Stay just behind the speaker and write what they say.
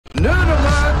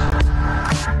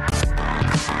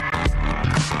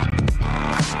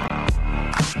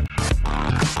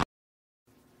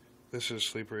This is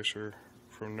Sleep Racer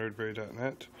from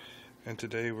nerdberry.net, and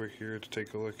today we're here to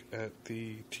take a look at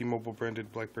the T-Mobile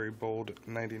branded BlackBerry Bold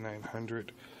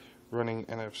 9900 running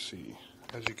NFC.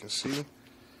 As you can see,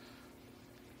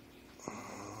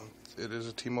 it is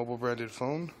a T-Mobile branded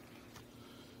phone,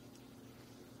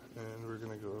 and we're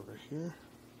going to go over here.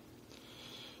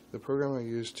 The program I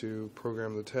use to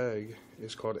program the tag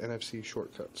is called NFC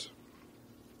Shortcuts.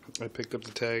 I picked up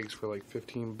the tags for like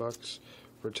 $15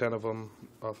 for 10 of them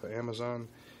off of Amazon.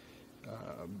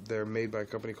 They're made by a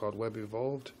company called Web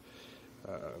Evolved.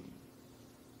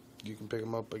 You can pick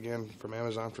them up again from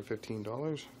Amazon for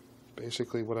 $15.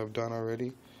 Basically what I've done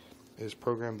already is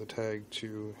program the tag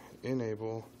to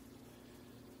enable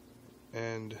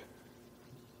and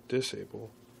disable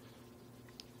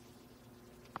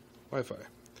Wi-Fi.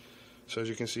 So as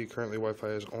you can see, currently Wi-Fi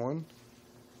is on.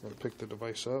 I'm going to pick the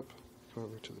device up, come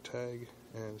over to the tag,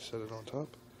 and set it on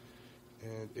top.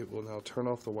 And it will now turn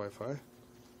off the Wi-Fi.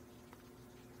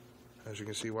 As you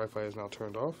can see, Wi-Fi is now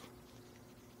turned off.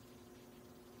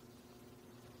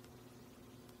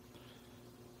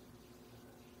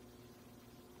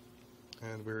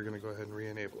 And we're going to go ahead and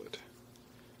re-enable it.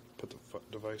 Put the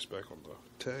device back on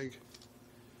the tag.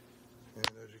 And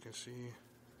as you can see,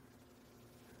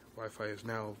 Wi-Fi is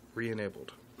now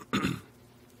re-enabled.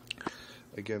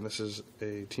 Again, this is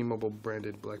a T-Mobile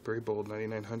branded BlackBerry Bold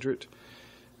 9900.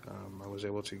 I was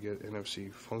able to get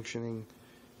NFC functioning,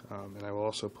 and I will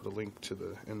also put a link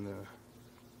to in the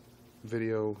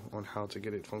video on how to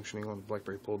get it functioning on the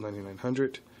BlackBerry Bold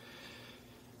 9900.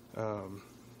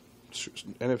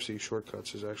 NFC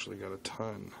Shortcuts has actually got a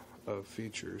ton of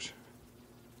features.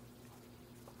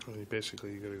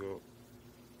 Basically, you got to go,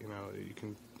 you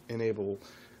can enable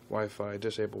Wi-Fi,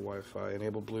 disable Wi-Fi,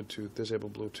 enable Bluetooth,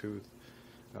 disable Bluetooth,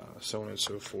 so on and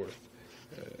so forth.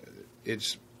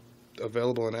 It's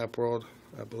available in App World.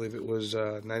 I believe it was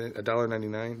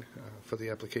 $1.99 for the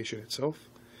application itself.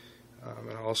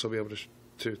 And I'll also be able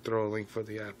to throw a link for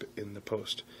the app in the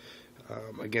post.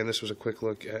 Again, this was a quick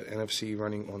look at NFC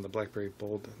running on the BlackBerry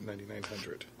Bold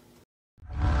 9900.